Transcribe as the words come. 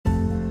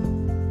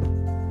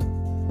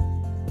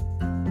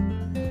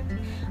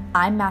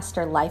I'm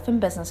Master Life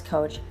and Business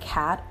Coach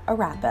Kat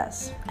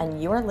Arapis,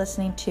 and you are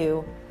listening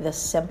to the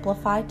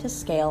Simplify to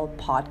Scale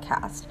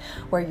podcast,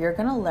 where you're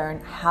going to learn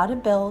how to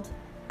build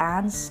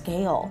and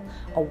scale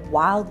a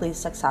wildly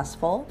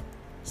successful,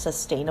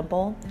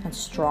 sustainable, and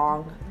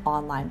strong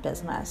online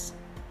business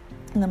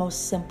in the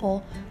most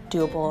simple,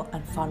 doable,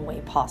 and fun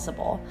way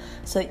possible,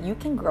 so that you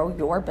can grow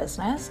your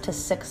business to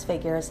 6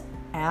 figures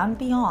and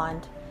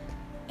beyond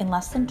in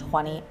less than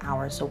 20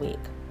 hours a week.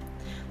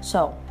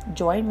 So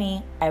join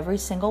me every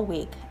single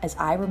week as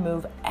I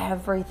remove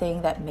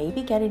everything that may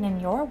be getting in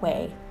your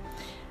way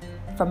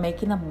from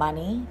making the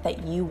money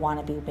that you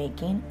want to be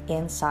making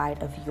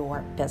inside of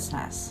your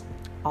business.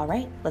 All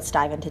right, let's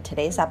dive into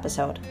today's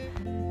episode.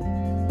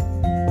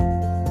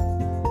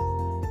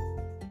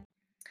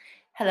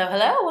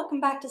 Hello, welcome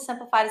back to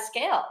Simplify to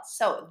Scale.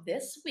 So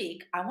this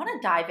week, I want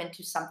to dive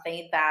into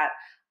something that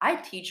I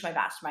teach my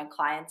mastermind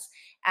clients,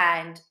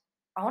 and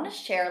I want to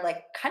share,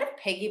 kind of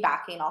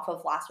piggybacking off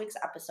of last week's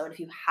episode. If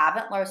you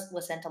haven't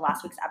listened to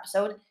last week's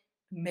episode,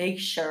 make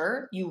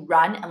sure you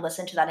run and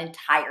listen to that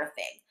entire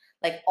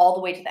thing, all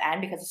the way to the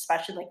end, because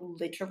especially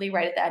literally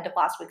right at the end of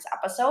last week's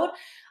episode,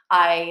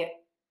 I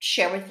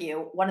share with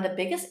you one of the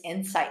biggest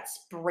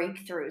insights,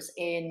 breakthroughs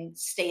in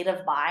state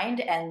of mind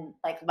and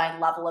my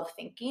level of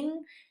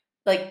thinking,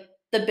 the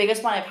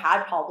biggest one I've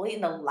had probably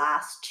in the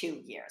last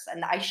 2 years.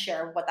 And I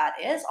share what that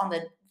is on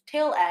the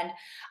tail end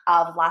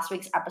of last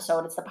week's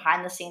episode. It's the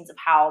behind the scenes of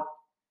how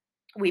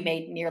we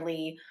made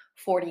nearly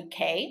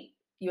 40K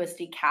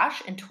USD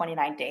cash in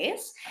 29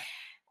 days.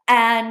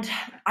 And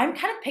I'm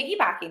kind of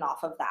piggybacking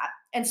off of that.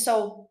 And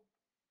so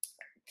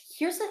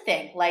here's the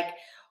thing,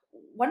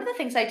 one of the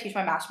things I teach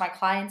my mastermind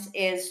clients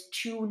is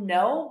to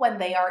know when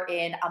they are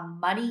in a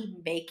money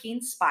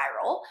making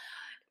spiral,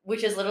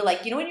 which is literally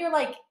when you're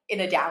in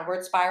a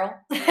downward spiral.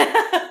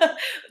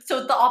 So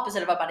it's the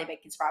opposite of a money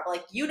making spiral.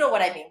 You know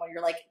what I mean, when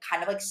you're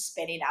kind of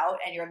spinning out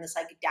and you're in this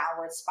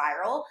downward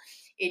spiral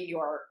in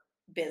your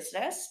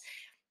business.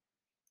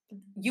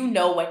 You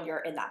know when you're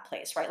in that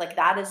place, right?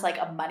 That is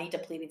a money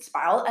depleting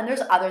spiral. And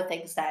there's other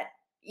things that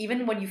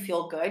even when you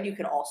feel good, you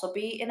can also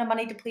be in a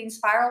money depleting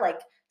spiral.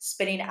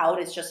 Spinning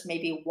out is just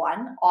maybe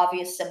one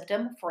obvious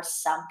symptom for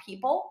some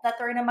people that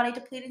they're in a money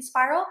depleting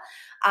spiral.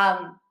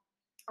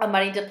 A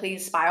money depleting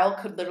spiral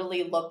could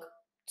literally look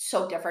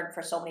so different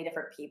for so many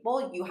different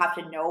people. You have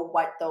to know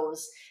what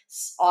those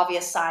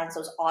obvious signs,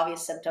 those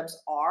obvious symptoms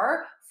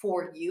are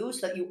for you,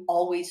 so that you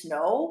always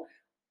know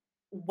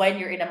when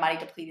you're in a money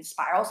depleting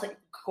spiral, so that you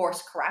can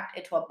course correct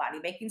into a money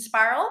making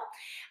spiral.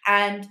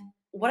 And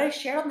what I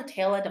shared on the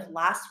tail end of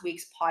last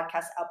week's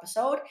podcast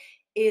episode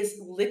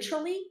is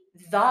literally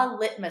the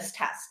litmus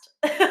test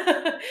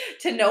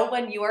to know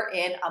when you are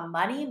in a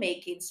money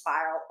making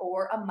spiral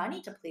or a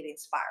money depleting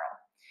spiral.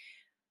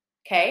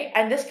 Okay.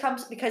 And this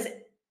comes because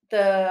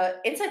the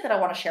insight that I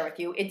want to share with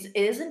you, it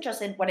isn't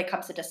just when it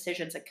comes to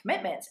decisions and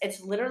commitments. It's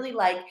literally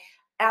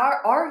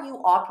are you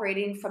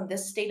operating from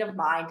this state of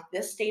mind,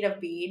 this state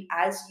of being,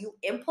 as you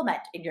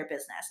implement in your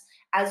business,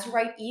 as you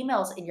write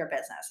emails in your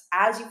business,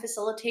 as you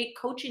facilitate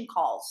coaching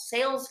calls,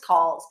 sales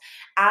calls,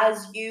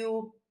 as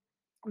you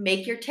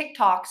make your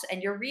TikToks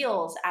and your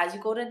reels, as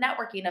you go to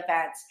networking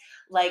events?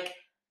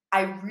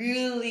 I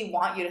really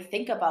want you to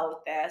think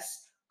about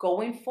this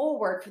going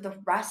forward for the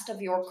rest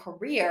of your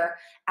career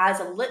as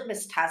a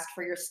litmus test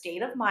for your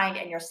state of mind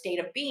and your state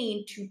of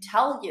being, to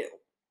tell you,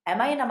 am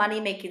I in a money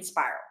making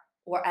spiral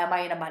or am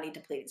I in a money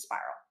depleting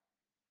spiral?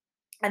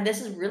 And this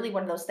is really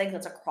one of those things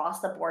that's across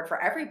the board for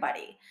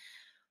everybody,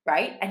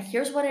 right? And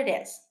here's what it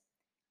is: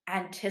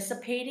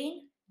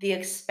 anticipating the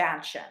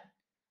expansion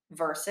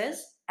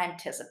versus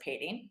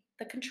anticipating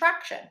the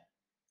contraction.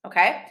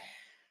 Okay.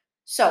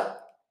 So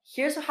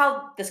here's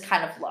how this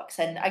kind of looks.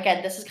 And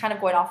again, this is kind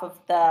of going off of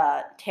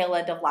the tail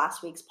end of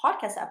last week's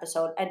podcast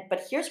episode.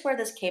 But here's where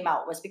this came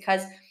out, was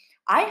because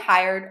I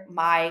hired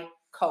my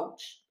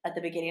coach at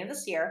the beginning of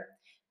this year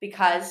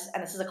because,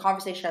 and this is a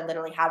conversation I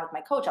literally had with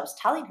my coach. I was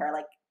telling her,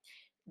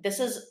 this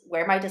is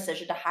where my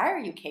decision to hire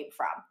you came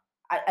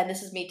from. And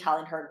this is me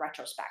telling her in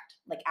retrospect,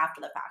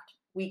 after the fact,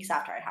 weeks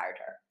after I hired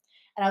her.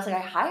 And I was I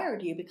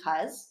hired you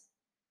because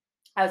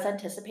I was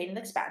anticipating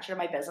the expansion of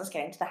my business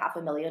getting to the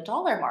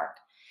 $500,000 mark.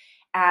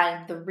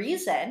 And the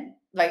reason,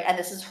 and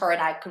this is her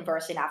and I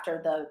conversing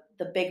after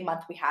the big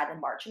month we had in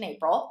March and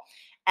April.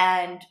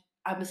 And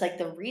I was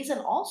the reason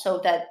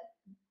also that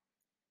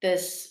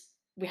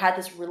we had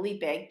this really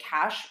big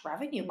cash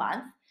revenue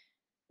month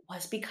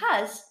was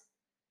because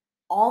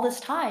all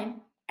this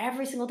time,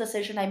 every single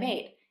decision I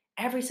made,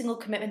 every single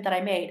commitment that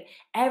I made,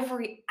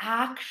 every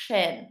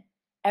action,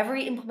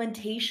 every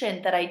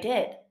implementation that I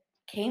did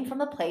came from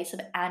the place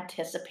of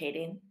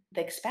anticipating the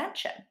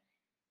expansion.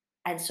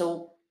 And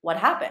so what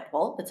happened?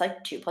 Well, it's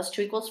 2 +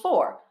 2 =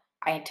 4.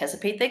 I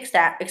anticipate the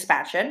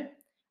expansion.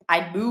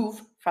 I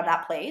move from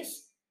that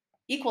place,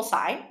 equal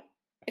sign,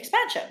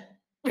 expansion,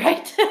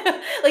 right?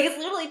 It's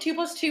literally 2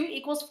 +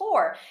 2 =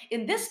 4.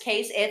 In this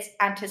case, it's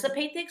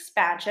anticipate the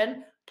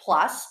expansion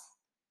plus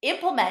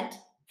implement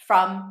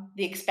from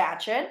the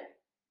expansion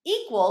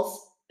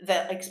equals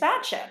the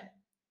expansion,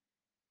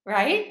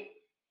 right?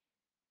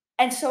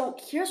 And so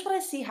here's what I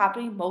see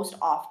happening most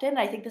often.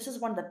 I think this is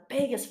one of the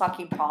biggest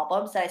fucking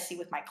problems that I see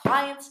with my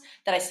clients,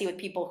 that I see with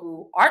people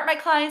who aren't my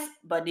clients,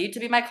 but need to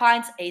be my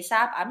clients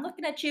ASAP. I'm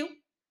looking at you.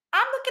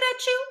 I'm looking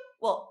at you.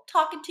 Well,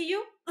 talking to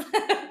you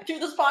through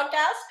this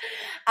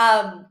podcast.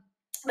 Um,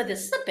 but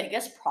this is the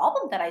biggest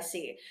problem that I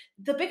see.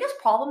 The biggest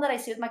problem that I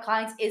see with my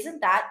clients isn't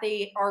that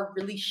they are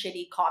really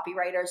shitty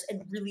copywriters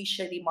and really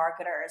shitty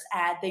marketers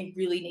and they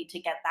really need to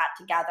get that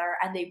together.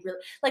 And they really,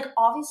 like,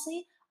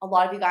 obviously, a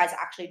lot of you guys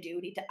actually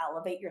do need to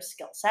elevate your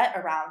skill set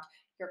around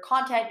your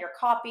content, your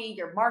copy,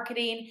 your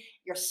marketing,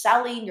 your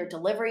selling, your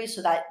delivery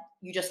so that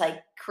you just like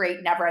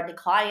create never ending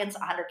clients,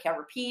 100K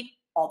repeat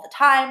all the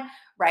time,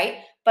 right?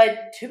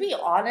 But to be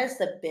honest,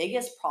 the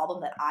biggest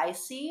problem that I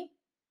see,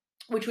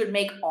 which would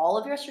make all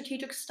of your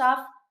strategic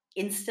stuff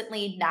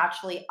instantly,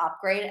 naturally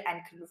upgrade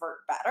and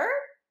convert better,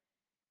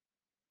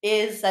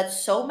 is that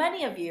so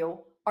many of you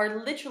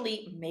are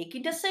literally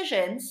making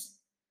decisions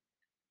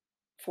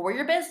for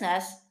your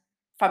business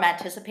from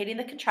anticipating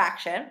the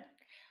contraction.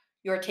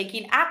 You're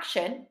taking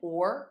action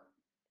or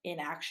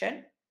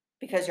inaction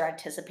because you're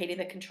anticipating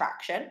the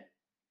contraction,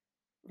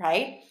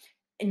 right?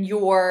 And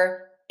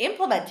you're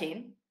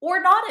implementing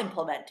or not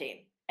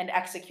implementing and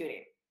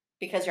executing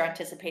because you're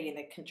anticipating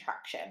the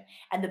contraction.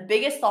 And the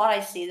biggest thought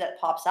I see that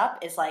pops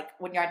up is like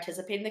when you're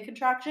anticipating the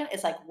contraction,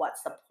 is like,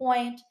 what's the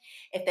point?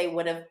 If they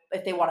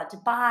wanted to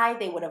buy,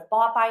 they would have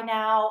bought by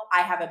now.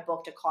 I haven't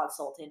booked a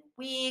consult in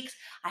weeks.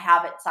 I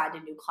haven't signed a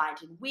new client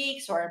in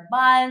weeks or in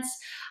months.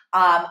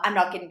 I'm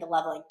not getting the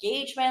level of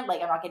engagement.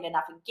 Like, I'm not getting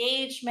enough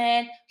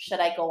engagement. Should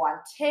I go on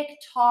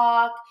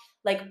TikTok?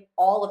 Like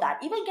all of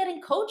that, even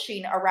getting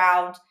coaching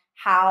around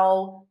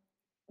how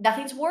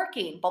nothing's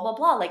working, blah, blah,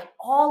 blah. Like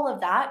all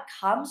of that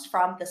comes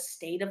from the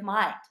state of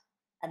mind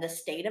and the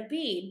state of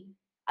being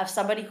of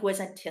somebody who is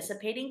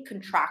anticipating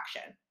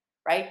contraction,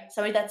 right?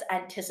 Somebody that's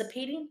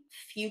anticipating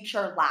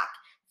future lack,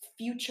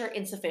 future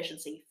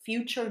insufficiency,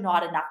 future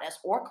not enoughness,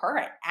 or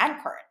current,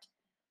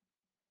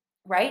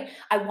 right?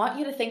 I want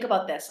you to think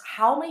about this.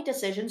 How many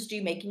decisions do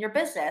you make in your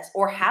business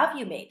or have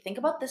you made? Think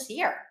about this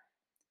year,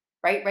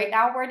 right? Right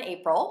now we're in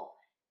April,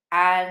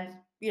 and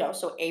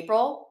so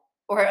April,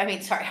 or I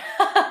mean, sorry,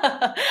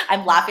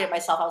 I'm laughing at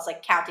myself. I was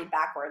like counting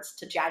backwards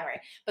to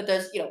January, but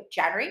there's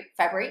January,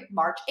 February,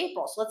 March,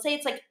 April. So let's say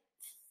it's like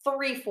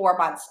 3, 4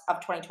 months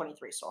of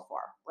 2023 so far,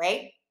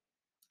 right?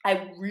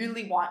 I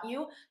really want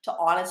you to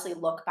honestly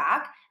look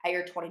back at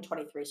your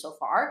 2023 so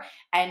far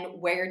and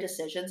where your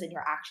decisions and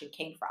your action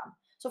came from.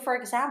 So, for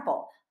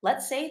example,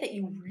 let's say that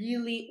you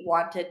really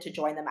wanted to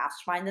join the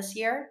mastermind this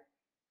year,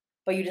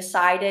 but you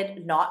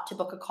decided not to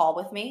book a call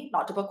with me,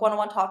 not to book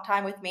one-on-one talk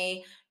time with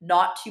me,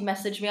 not to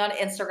message me on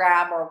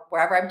Instagram or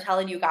wherever I'm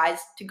telling you guys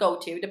to go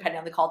to, depending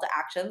on the call to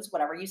actions,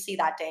 whatever you see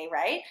that day,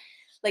 right?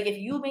 Like if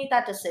you made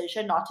that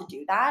decision not to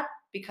do that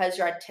because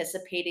you're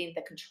anticipating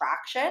the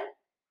contraction,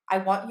 I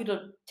want you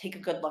to take a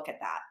good look at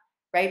that,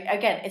 right?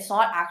 Again, it's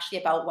not actually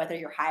about whether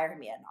you're hiring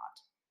me or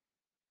not.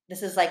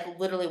 This is like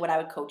literally what I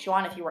would coach you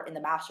on if you were in the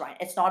mastermind.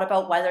 It's not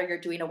about whether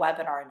you're doing a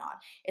webinar or not.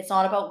 It's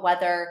not about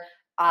whether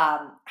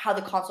how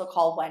the consult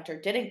call went or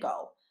didn't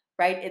go,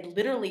 right? It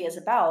literally is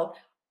about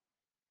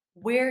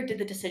where did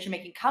the decision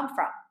making come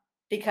from?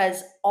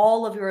 Because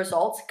all of your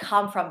results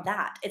come from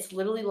that. It's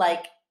literally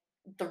like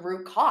the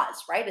root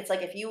cause, right? It's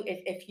like if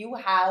you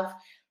have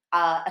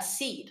a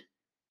seed,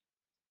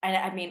 and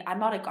I mean, I'm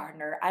not a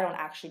gardener. I don't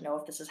actually know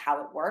if this is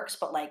how it works,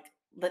 but like,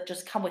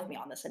 just come with me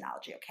on this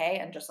analogy, okay?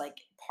 And just like,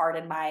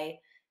 pardon my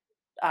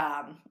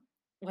um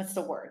what's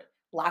the word,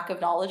 lack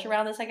of knowledge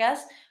around this, I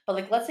guess. But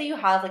like, let's say you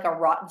have like a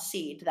rotten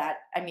seed that,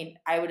 I mean,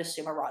 I would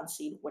assume a rotten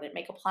seed wouldn't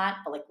make a plant,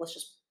 but like, let's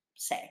just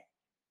say,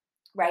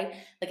 right?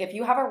 Like if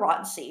you have a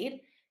rotten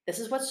seed, this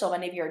is what so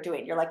many of you are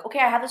doing. You're like, okay,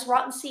 I have this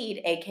rotten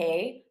seed,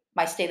 aka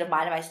my state of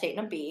mind and my state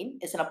of being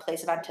is in a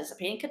place of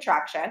anticipating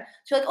contraction.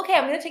 So you're like, okay,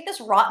 I'm going to take this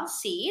rotten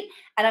seed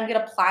and I'm going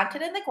to plant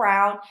it in the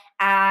ground,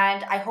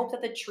 and I hope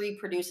that the tree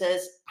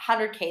produces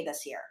 100K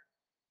this year.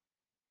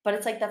 But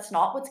it's like, that's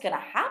not what's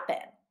gonna happen.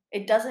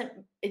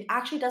 It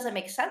actually doesn't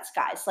make sense,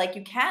 guys. Like,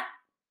 you can't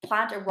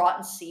plant a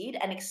rotten seed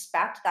and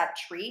expect that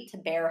tree to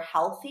bear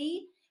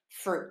healthy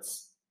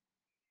fruits,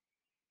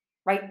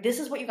 right? This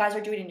is what you guys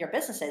are doing in your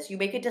businesses. You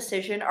make a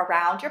decision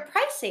around your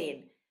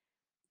pricing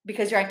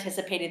because you're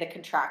anticipating the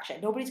contraction.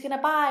 Nobody's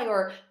gonna buy,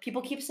 or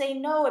people keep saying,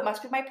 no, it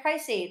must be my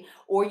pricing.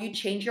 Or you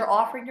change your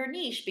offer in your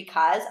niche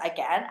because,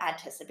 again,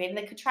 anticipating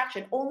the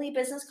contraction. Only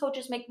business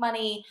coaches make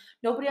money.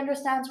 Nobody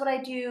understands what I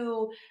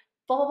do.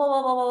 Blah, blah,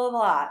 blah, blah, blah, blah,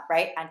 blah,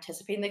 right?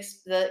 Anticipating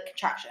the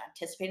contraction,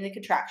 anticipating the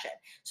contraction.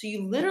 So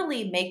you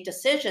literally make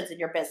decisions in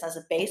your business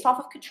based off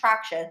of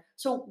contraction.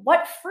 So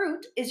what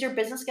fruit is your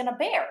business gonna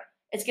bear?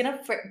 It's gonna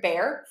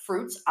bear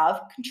fruits of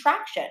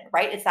contraction,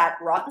 right? It's that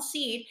rotten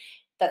seed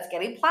that's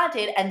getting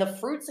planted, and the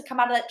fruits that come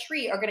out of that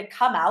tree are going to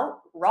come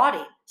out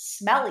rotting,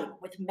 smelling,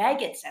 with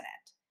maggots in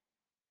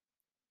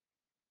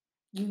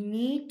it. You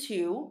need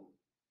to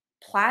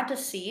plant a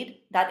seed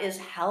that is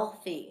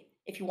healthy.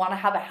 If you want to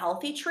have a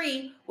healthy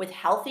tree with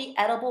healthy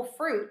edible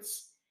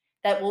fruits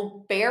that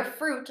will bear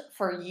fruit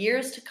for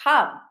years to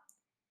come,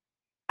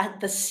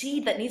 the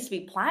seed that needs to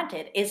be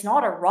planted is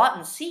not a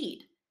rotten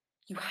seed.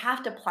 You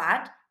have to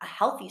plant a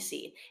healthy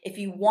seed. If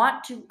you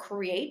want to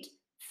create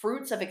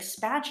fruits of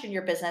expansion in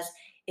your business,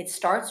 it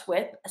starts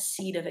with a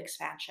seed of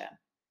expansion.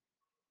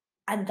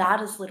 And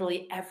that is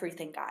literally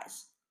everything,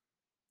 guys.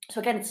 So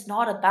again, it's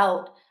not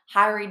about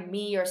hiring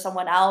me or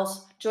someone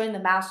else, join the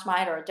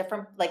mastermind or a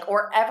different like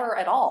or ever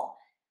at all.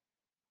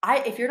 I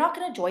if you're not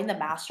going to join the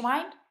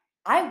mastermind,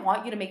 I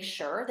want you to make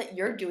sure that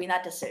you're doing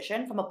that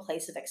decision from a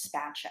place of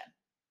expansion.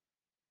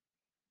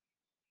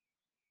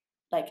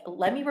 Like,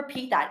 let me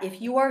repeat that.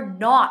 If you are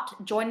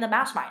not joining the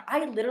mastermind,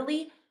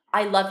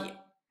 I love you.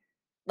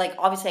 Like,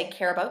 obviously, I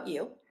care about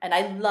you and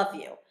I love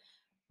you,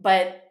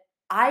 but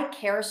I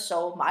care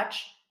so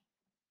much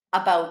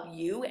about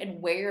you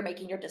and where you're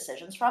making your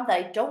decisions from that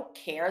I don't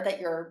care that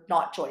you're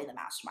not joining the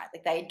mastermind.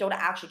 Like, I don't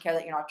actually care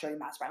that you're not joining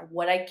the mastermind.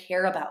 What I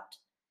care about,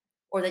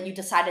 or that you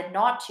decided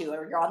not to,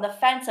 or you're on the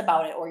fence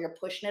about it, or you're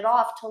pushing it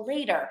off till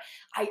later.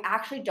 I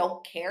actually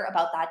don't care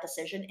about that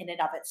decision in and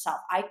of itself.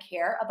 I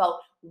care about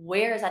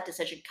where is that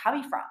decision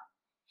coming from.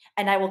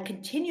 And I will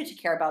continue to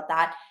care about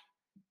that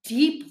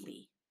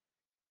deeply,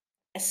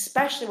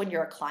 especially when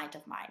you're a client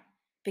of mine.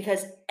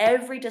 Because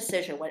every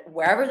decision,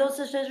 wherever those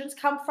decisions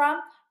come from,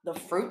 the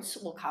fruits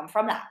will come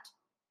from that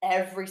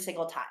every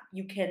single time.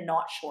 You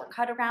cannot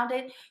shortcut around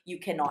it. You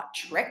cannot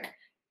trick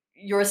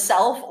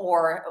yourself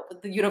or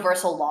the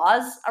universal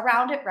laws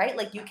around it, right?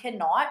 Like you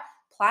cannot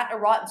plant a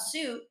rotten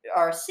suit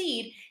or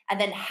seed and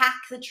then hack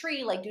the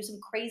tree, like do some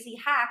crazy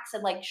hacks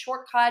and like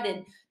shortcut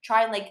and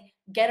try and like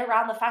get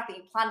around the fact that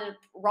you planted a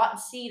rotten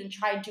seed and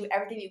try and do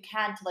everything you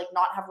can to like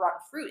not have rotten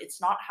fruit. It's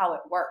not how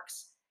it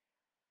works,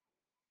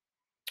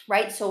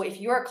 right? So if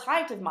you're a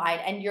client of mine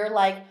and you're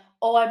like,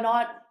 oh, I'm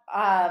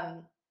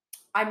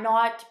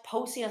not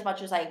posting as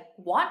much as I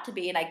want to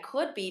be and I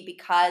could be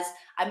because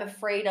I'm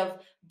afraid of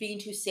being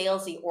too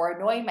salesy or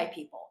annoying my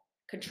people.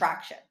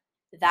 Contraction.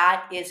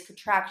 That is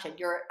contraction.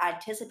 You're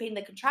anticipating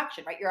the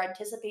contraction, right? You're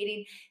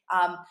anticipating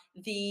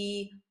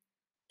the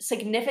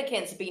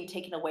significance being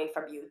taken away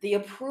from you, the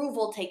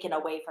approval taken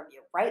away from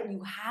you, right?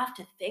 You have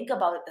to think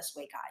about it this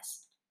way,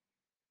 guys.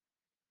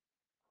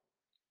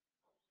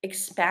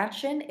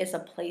 Expansion is a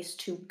place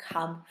to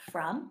come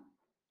from,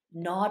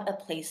 not a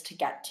place to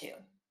get to.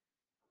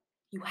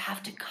 You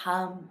have to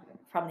come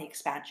from the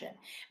expansion,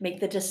 make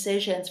the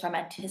decisions from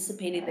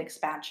anticipating the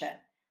expansion.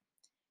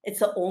 It's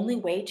the only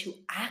way to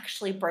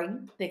actually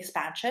bring the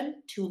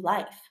expansion to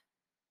life.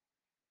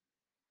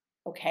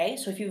 Okay.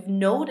 So if you've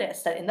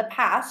noticed that in the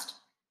past,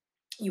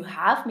 you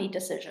have made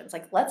decisions,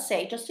 like let's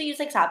say, just to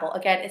use an example,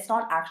 again, it's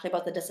not actually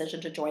about the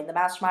decision to join the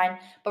mastermind,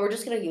 but we're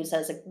just going to use it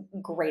as a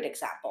great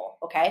example.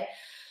 Okay.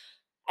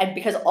 And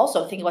because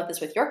also think about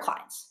this with your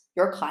clients.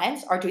 Your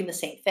clients are doing the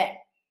same thing.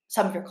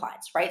 Some of your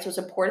clients, right? So it's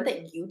important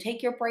that you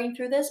take your brain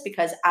through this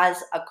because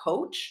as a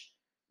coach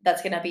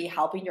that's going to be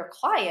helping your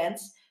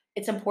clients,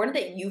 it's important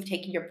that you've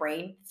taken your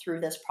brain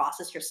through this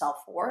process yourself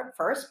for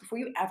first before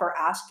you ever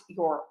ask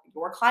your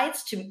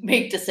clients to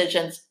make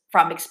decisions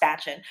from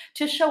expansion,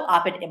 to show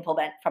up and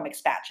implement from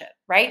expansion,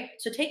 right?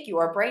 So take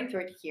your brain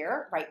through it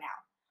here right now.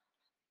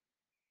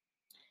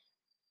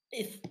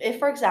 If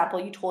for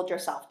example you told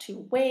yourself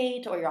to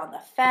wait or you're on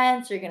the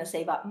fence or you're going to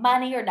save up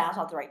money or now's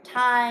not the right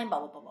time, blah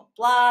blah blah blah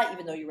blah,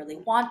 even though you really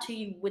want to,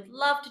 you would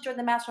love to join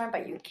the mastermind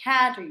but you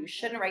can't or you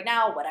shouldn't right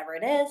now, whatever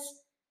it is,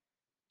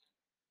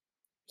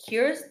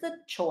 here's the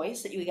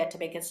choice that you get to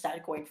make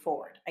instead going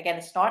forward. Again,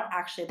 it's not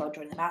actually about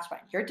joining the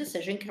mastermind. Your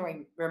decision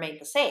can remain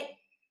the same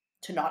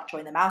to not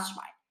join the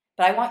mastermind,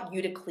 but I want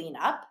you to clean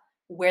up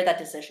where that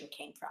decision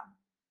came from.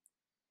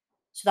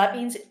 So that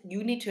means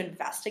you need to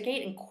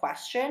investigate and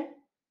question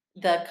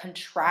the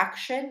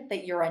contraction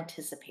that you're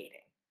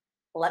anticipating.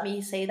 Let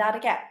me say that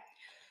again.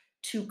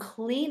 To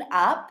clean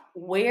up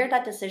where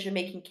that decision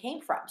making came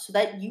from so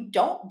that you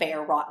don't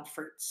bear rotten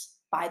fruits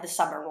by the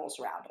summer rolls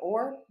around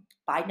or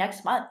by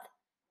next month,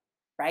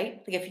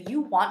 right? Like if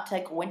you want to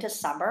go into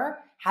summer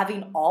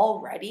having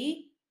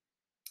already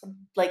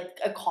like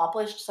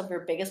accomplished some of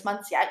your biggest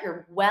months yet,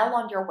 you're well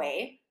on your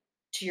way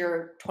to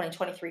your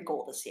 2023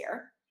 goal this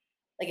year.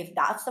 Like if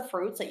that's the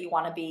fruits that you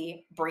want to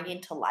be bringing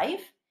to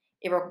life,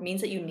 means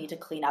that you need to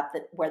clean up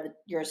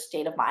your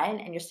state of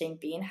mind and your state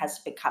of being has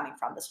been coming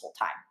from this whole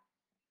time.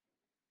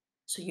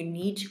 So you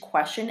need to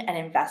question and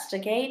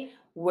investigate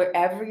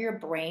wherever your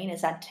brain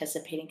is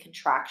anticipating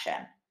contraction.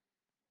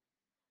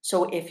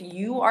 So if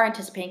you are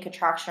anticipating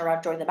contraction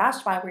around joining the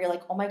mastermind where you're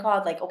like, oh my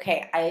God, like,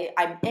 okay,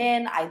 I'm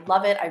in, I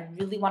love it, I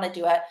really want to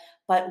do it.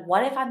 But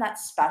what if I'm that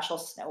special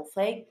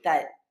snowflake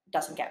that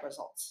doesn't get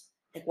results?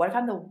 Like, what if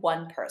I'm the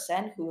one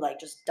person who like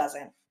just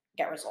doesn't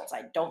get results?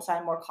 I don't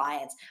sign more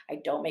clients, I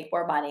don't make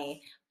more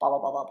money, blah, blah,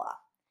 blah, blah, blah.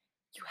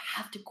 You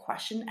have to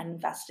question and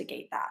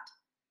investigate that.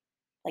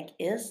 Like,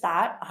 is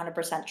that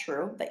 100%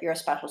 true that you're a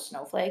special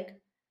snowflake?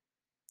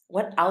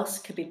 What else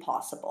could be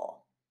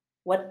possible?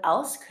 What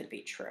else could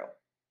be true?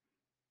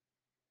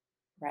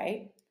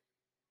 Right?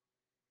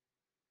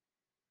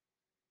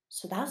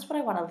 So that's what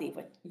I want to leave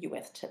with you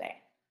with today.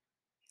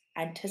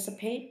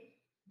 Anticipate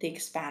the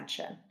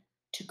expansion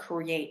to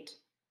create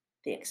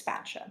the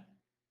expansion.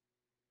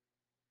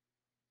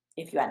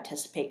 If you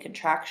anticipate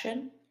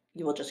contraction,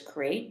 you will just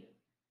create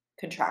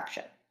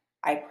contraction.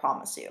 I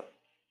promise you.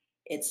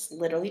 It's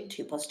literally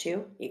 2 plus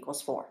 2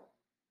 equals 4.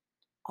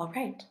 All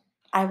right.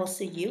 I will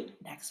see you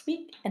next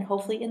week and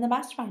hopefully in the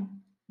mastermind.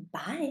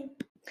 Bye.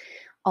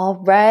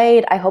 All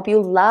right. I hope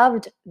you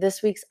loved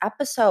this week's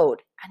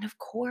episode. And of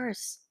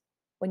course,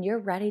 when you're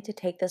ready to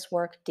take this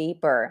work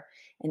deeper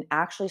and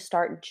actually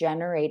start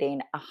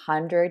generating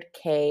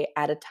 100K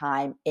at a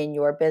time in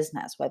your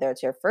business, whether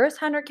it's your first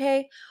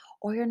 100K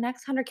or your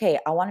next 100K,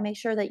 I want to make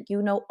sure that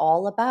you know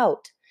all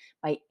about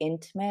my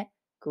intimate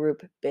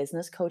group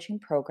business coaching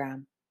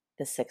program,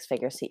 the Six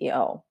Figure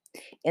CEO.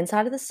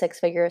 Inside of the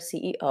Six Figure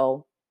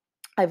CEO,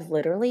 I've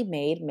literally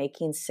made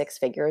making six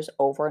figures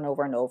over and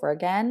over and over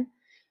again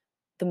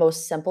the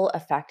most simple,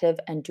 effective,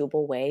 and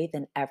doable way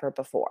than ever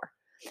before.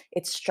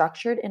 It's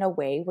structured in a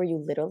way where you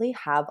literally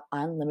have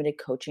unlimited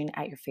coaching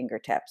at your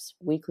fingertips,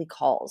 weekly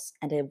calls,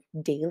 and a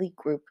daily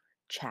group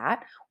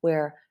chat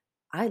where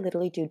I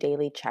literally do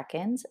daily check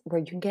ins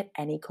where you can get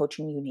any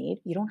coaching you need.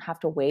 You don't have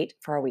to wait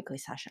for our weekly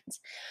sessions.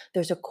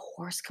 There's a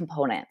course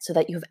component so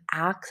that you have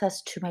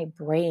access to my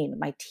brain,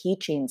 my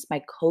teachings,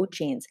 my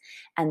coachings,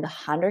 and the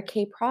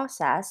 100K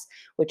process,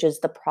 which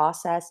is the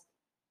process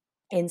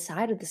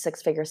inside of the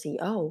Six Figure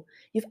CEO,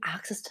 you have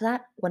access to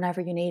that whenever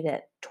you need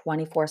it,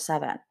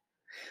 24/7.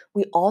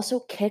 We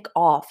also kick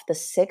off the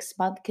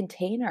 6-month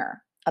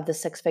container of the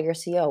Six Figure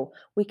CEO.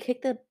 We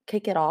kick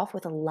it off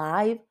with a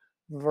live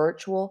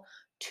virtual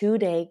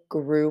 2-day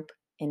group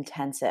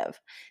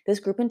intensive. This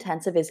group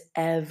intensive is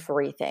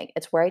everything.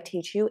 It's where I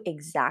teach you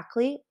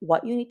exactly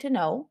what you need to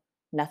know,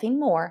 nothing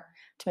more,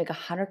 to make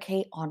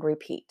 100K on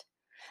repeat.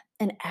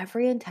 And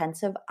every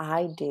intensive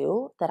I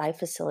do that I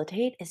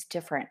facilitate is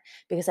different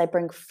because I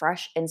bring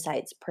fresh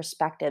insights,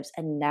 perspectives,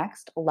 and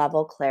next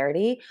level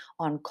clarity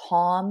on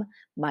calm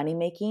money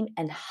making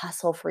and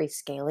hustle free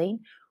scaling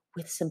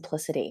with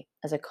simplicity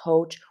as a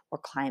coach or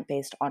client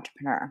based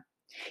entrepreneur.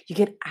 You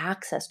get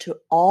access to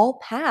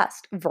all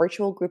past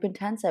virtual group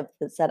intensives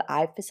that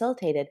I've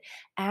facilitated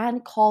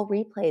and call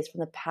replays from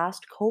the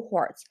past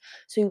cohorts.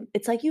 So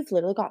it's like you've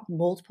literally got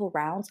multiple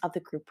rounds of the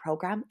group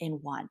program in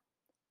one.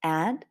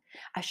 And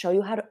I show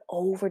you how to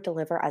over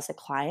deliver as a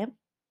client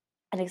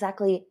and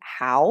exactly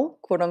how,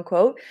 quote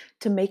unquote,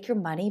 to make your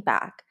money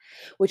back,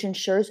 which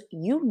ensures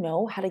you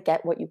know how to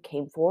get what you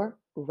came for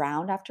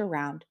round after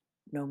round,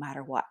 no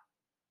matter what,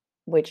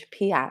 which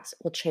PS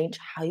will change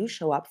how you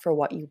show up for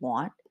what you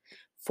want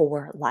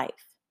for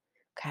life.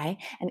 Okay.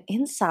 And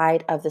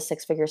inside of the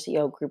Six Figure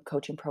CEO group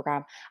coaching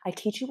program, I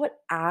teach you what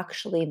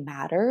actually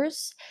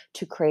matters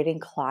to creating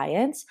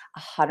clients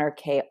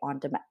 100K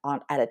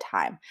at a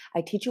time.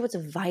 I teach you what's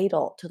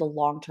vital to the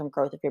long term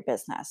growth of your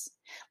business,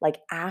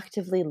 like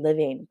actively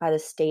living by the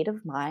state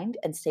of mind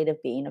and state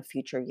of being of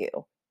future you.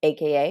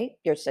 AKA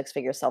your six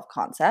figure self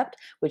concept,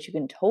 which you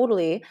can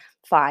totally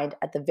find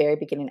at the very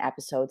beginning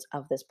episodes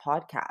of this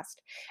podcast.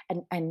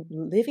 And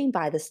living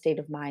by the state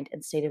of mind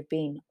and state of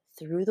being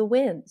through the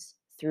wins,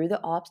 through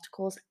the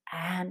obstacles,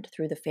 and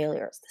through the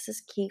failures. This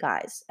is key,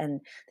 guys.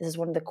 And this is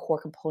one of the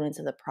core components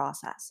of the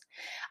process.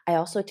 I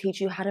also teach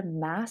you how to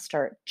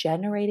master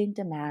generating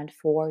demand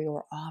for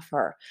your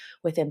offer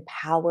with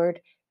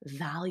empowered,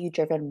 value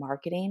driven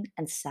marketing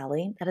and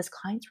selling that has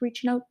clients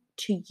reaching out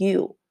to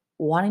you,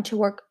 wanting to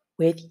work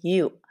with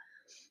you.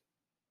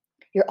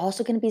 You're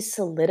also going to be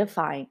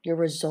solidifying your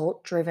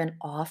result driven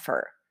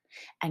offer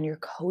and your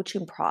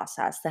coaching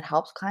process that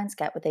helps clients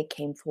get what they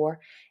came for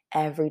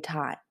every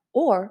time,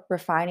 or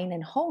refining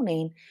and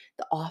honing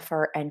the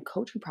offer and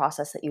coaching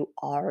process that you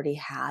already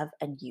have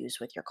and use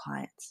with your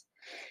clients.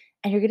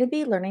 And you're going to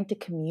be learning to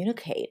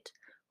communicate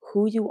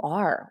who you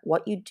are,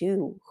 what you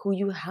do, who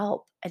you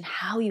help, and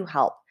how you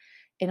help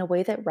in a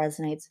way that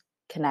resonates,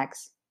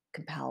 connects,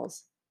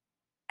 compels,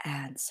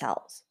 and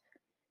sells.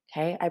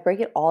 Okay, I break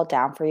it all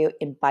down for you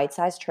in bite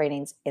sized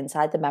trainings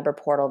inside the member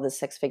portal of the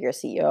Six Figure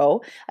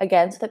CEO.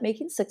 Again, so that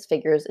making six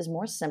figures is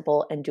more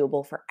simple and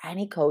doable for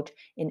any coach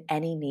in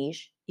any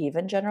niche,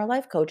 even general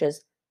life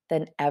coaches,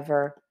 than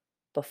ever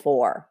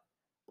before.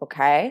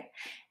 Okay,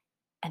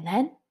 and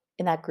then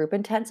in that group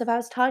intensive I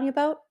was telling you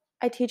about,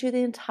 I teach you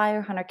the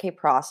entire 100K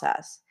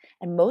process.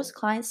 And most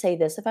clients say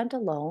this event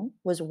alone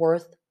was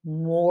worth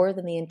more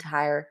than the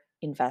entire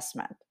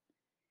investment.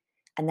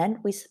 And then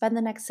we spend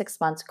the next 6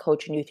 months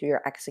coaching you through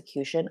your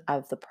execution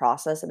of the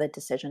process and the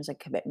decisions and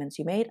commitments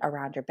you made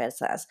around your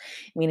business,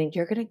 meaning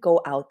you're going to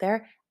go out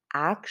there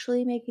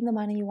actually making the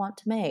money you want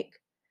to make,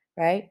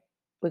 right?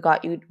 We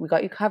got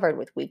you covered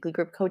with weekly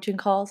group coaching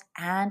calls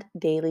and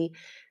daily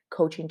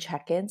coaching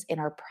check-ins in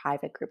our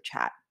private group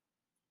chat.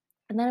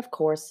 And then, of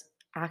course,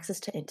 access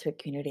to intimate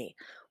community,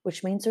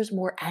 which means there's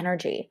more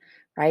energy,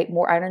 right?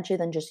 More energy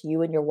than just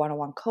you and your one on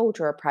one coach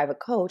or a private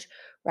coach,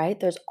 right?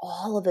 There's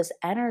all of this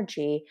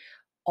energy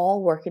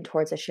all working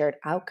towards a shared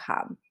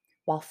outcome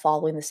while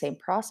following the same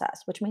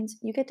process, which means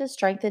you get to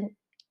strengthen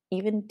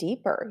even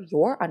deeper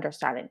your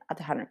understanding of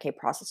the 100K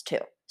process too.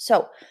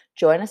 So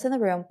join us in the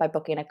room by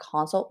booking a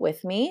consult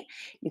with me.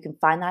 You can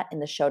find that in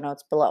the show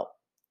notes below.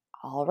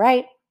 All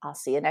right, I'll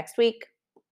see you next week.